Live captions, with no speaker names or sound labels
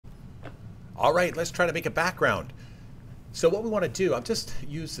All right, let's try to make a background. So what we want to do, I've just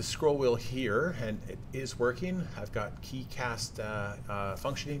used the scroll wheel here and it is working. I've got key cast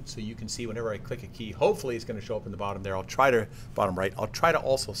functioning, so you can see whenever I click a key, hopefully it's going to show up in the bottom there. I'll try to, bottom right, I'll try to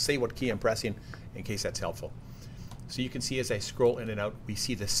also say what key I'm pressing in case that's helpful. So you can see as I scroll in and out, we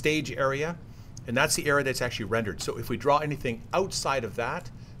see the stage area, and that's the area that's actually rendered. So if we draw anything outside of that,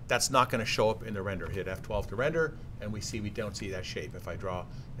 that's not going to show up in the render. Hit F12 to render, and we don't see that shape. If I draw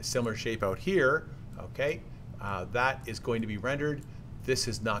a similar shape out here, okay, that is going to be rendered. This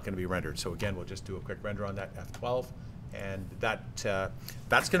is not going to be rendered. So again, we'll just do a quick render on that, F12, and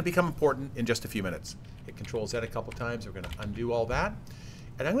that's going to become important in just a few minutes. Hit Control Z a couple times. We're going to undo all that,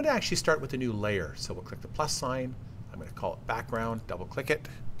 and I'm going to actually start with a new layer. So we'll click the plus sign. I'm going to call it background. Double click it.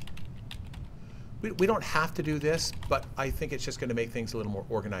 We don't have to do this, but I think it's just going to make things a little more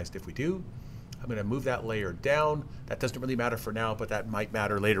organized if we do. I'm going to move that layer down. That doesn't really matter for now, but that might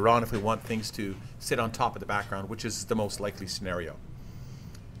matter later on if we want things to sit on top of the background, which is the most likely scenario.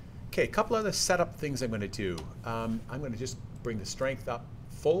 Okay, a couple other setup things I'm going to do. I'm going to just bring the strength up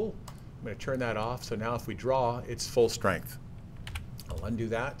full. I'm going to turn that off, so now if we draw, it's full strength. I'll undo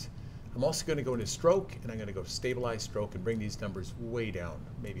that. I'm also going to go into stroke, and I'm going to go stabilize stroke and bring these numbers way down.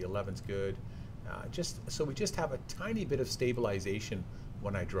 Maybe 11's good. Just so we just have a tiny bit of stabilization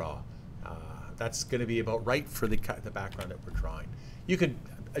when I draw. That's going to be about right for the background that we're drawing. You can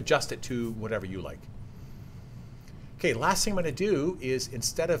adjust it to whatever you like. Okay, last thing I'm going to do is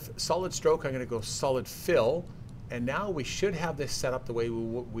instead of solid stroke, I'm going to go solid fill, and now we should have this set up the way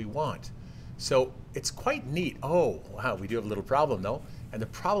we want. So it's quite neat. Oh, wow, we do have a little problem though. And the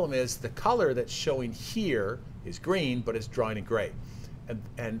problem is the color that's showing here is green, but it's drawing in gray.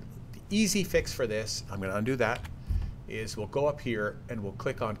 And the easy fix for this, I'm going to undo that, is we'll go up here and we'll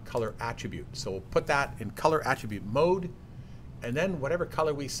click on color attribute. So we'll put that in color attribute mode, and then whatever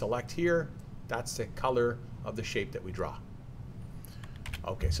color we select here, that's the color of the shape that we draw.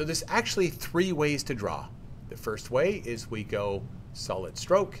 Okay, so there's actually three ways to draw. The first way is we go solid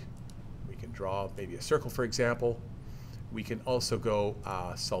stroke. We can draw maybe a circle, for example. We can also go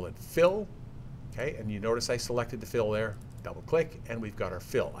solid fill. Okay, and you notice I selected the fill there. Double click, and we've got our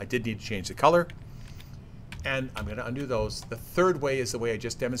fill. I did need to change the color, and I'm going to undo those. The third way is the way I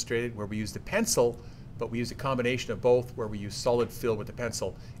just demonstrated, where we use the pencil, but we use a combination of both, where we use solid fill with the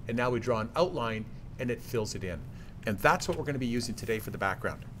pencil, and now we draw an outline and it fills it in. And that's what we're going to be using today for the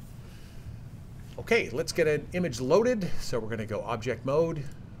background. Okay, let's get an image loaded. So we're going to go object mode.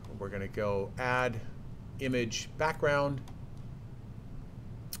 We're going to go add image background.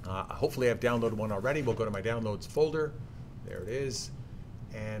 Hopefully I've downloaded one already. We'll go to my downloads folder. There it is.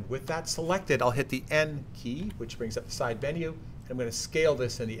 And with that selected, I'll hit the N key, which brings up the side menu. And I'm going to scale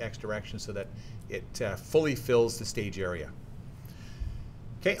this in the X direction so that it fully fills the stage area.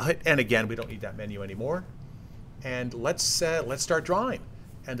 Okay, I'll hit N again. We don't need that menu anymore. And let's start drawing.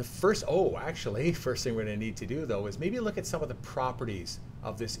 And the first thing we're going to need to do though is maybe look at some of the properties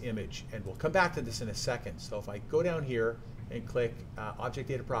of this image. And we'll come back to this in a second. So if I go down here and click Object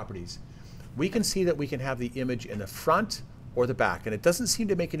Data Properties, we can see that we can have the image in the front or the back, and it doesn't seem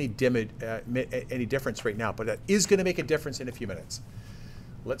to make any difference right now, but that is going to make a difference in a few minutes.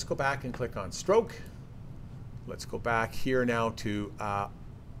 Let's go back and click on stroke. Let's go back here now to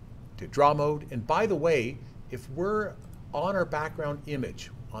draw mode. And by the way, if we're on our background image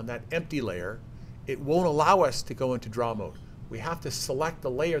on that empty layer, it won't allow us to go into draw mode. We have to select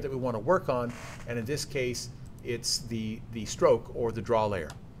the layer that we want to work on, and in this case, it's the stroke or the draw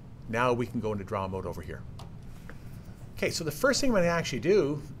layer. Now we can go into draw mode over here. Okay, so the first thing I'm going to actually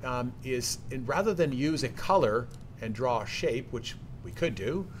do is, rather than use a color and draw a shape, which we could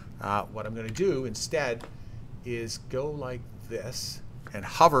do, what I'm going to do instead is go like this and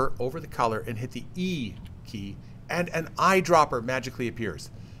hover over the color and hit the E key, and an eyedropper magically appears.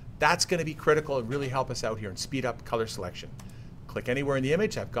 That's going to be critical and really help us out here and speed up color selection. Click anywhere in the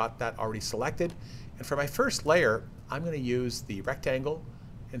image. I've got that already selected. And for my first layer, I'm going to use the rectangle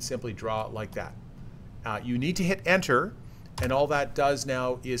and simply draw it like that. You need to hit enter, and all that does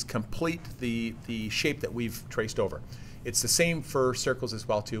now is complete the shape that we've traced over. It's the same for circles as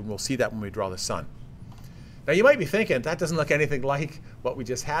well too, and we'll see that when we draw the sun. Now you might be thinking that doesn't look anything like what we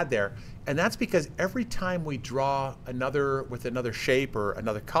just had there, and that's because every time we draw with another shape or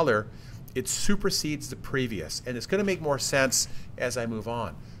another color, it supersedes the previous, and it's going to make more sense as I move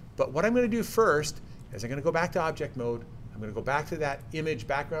on. But what I'm going to do first is I'm going to go back to object mode. I'm going to go back to that image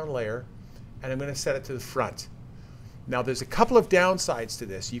background layer, and I'm going to set it to the front. Now there's a couple of downsides to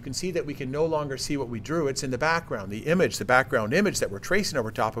this. You can see that we can no longer see what we drew. It's in the background. The background image that we're tracing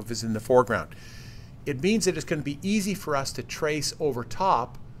over top of is in the foreground. It means that it's going to be easy for us to trace over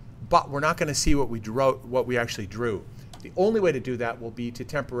top but we're not going to see what we actually drew. The only way to do that will be to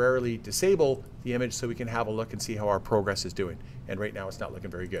temporarily disable the image so we can have a look and see how our progress is doing. And right now it's not looking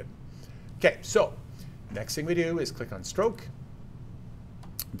very good. Okay, so next thing we do is click on stroke.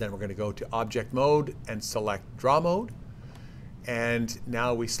 Then we're going to go to object mode and select draw mode. And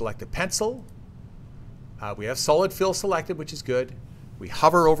now we select a pencil. We have solid fill selected, which is good. We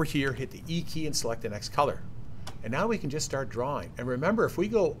hover over here, hit the E key and select the next color. And now we can just start drawing. And remember, if we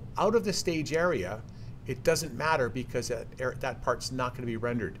go out of the stage area, it doesn't matter because that part's not going to be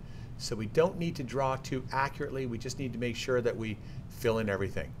rendered. So we don't need to draw too accurately. We just need to make sure that we fill in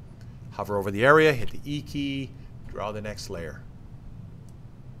everything. Hover over the area, hit the E key, draw the next layer.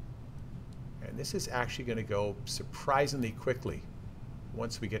 And this is actually going to go surprisingly quickly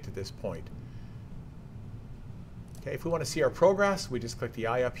once we get to this point. Okay, if we want to see our progress, we just click the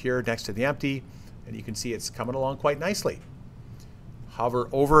eye up here next to the empty, and you can see it's coming along quite nicely. Hover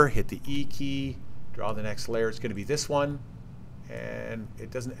over, hit the E key, draw the next layer. It's going to be this one, and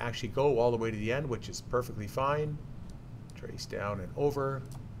it doesn't actually go all the way to the end, which is perfectly fine. Trace down and over.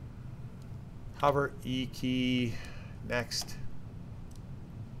 Hover, E key, next.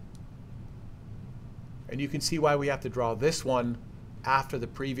 And you can see why we have to draw this one after the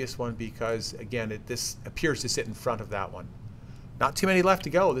previous one because, again, this appears to sit in front of that one. Not too many left to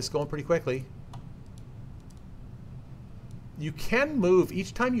go. This is going pretty quickly. You can move,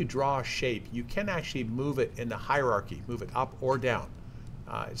 each time you draw a shape, you can actually move it in the hierarchy, move it up or down.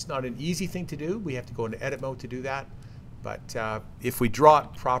 It's not an easy thing to do. We have to go into edit mode to do that. But if we draw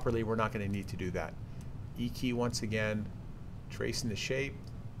it properly, we're not going to need to do that. E key once again, tracing the shape.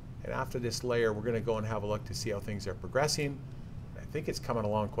 And after this layer, we're going to go and have a look to see how things are progressing. I think it's coming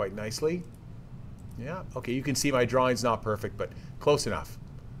along quite nicely. Yeah, okay, you can see my drawing's not perfect, but close enough.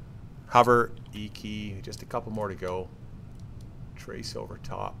 Hover, E key, just a couple more to go. Trace over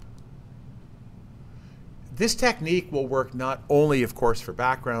top. This technique will work not only, of course, for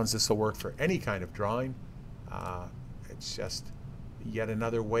backgrounds. This will work for any kind of drawing. It's just yet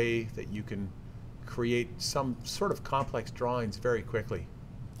another way that you can create some sort of complex drawings very quickly.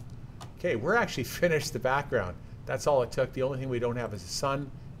 Okay, we're actually finished the background. That's all it took. The only thing we don't have is the sun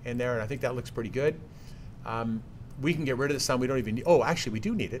in there, and I think that looks pretty good. We can get rid of the sun. We don't even need, oh, actually we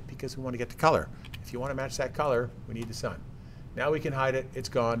do need it because we want to get the color. If you want to match that color, we need the sun. Now we can hide it. It's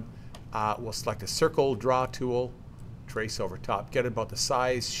gone. We'll select a circle draw tool, trace over top, get about the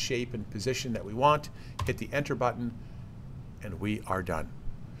size, shape, and position that we want, hit the enter button, and we are done.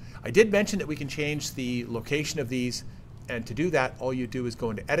 I did mention that we can change the location of these, and to do that, all you do is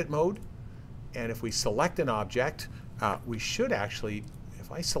go into edit mode, and if we select an object, we should actually,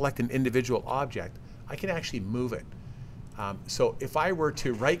 if I select an individual object, I can actually move it. So if I were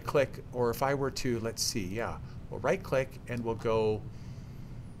to right click, or if I were to, let's see, yeah, we'll right click and we'll go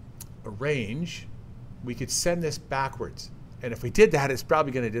arrange, we could send this backwards. And if we did that, it's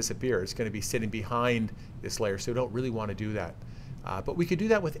probably going to disappear. It's going to be sitting behind this layer, so we don't really want to do that. But we could do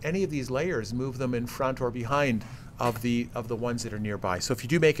that with any of these layers, move them in front or behind of the ones that are nearby. So if you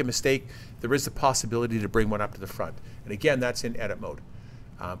do make a mistake, there is the possibility to bring one up to the front. And again, that's in edit mode.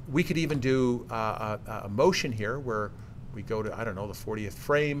 We could even do a motion here where we go to, I don't know, the 40th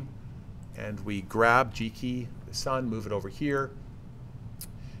frame, and we grab G key, the sun, move it over here.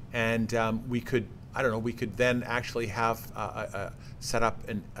 And we could, I don't know, we could then actually have set up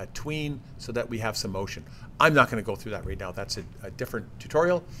a tween so that we have some motion. I'm not going to go through that right now. That's a different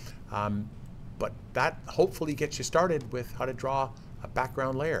tutorial. But that hopefully gets you started with how to draw a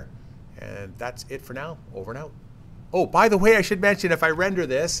background layer. And that's it for now. Over and out. Oh, by the way, I should mention, if I render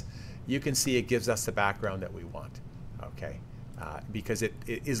this, you can see it gives us the background that we want. Okay. Because it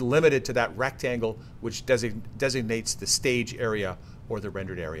is limited to that rectangle which designates the stage area or the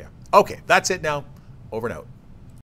rendered area. Okay, that's it now. Over and out.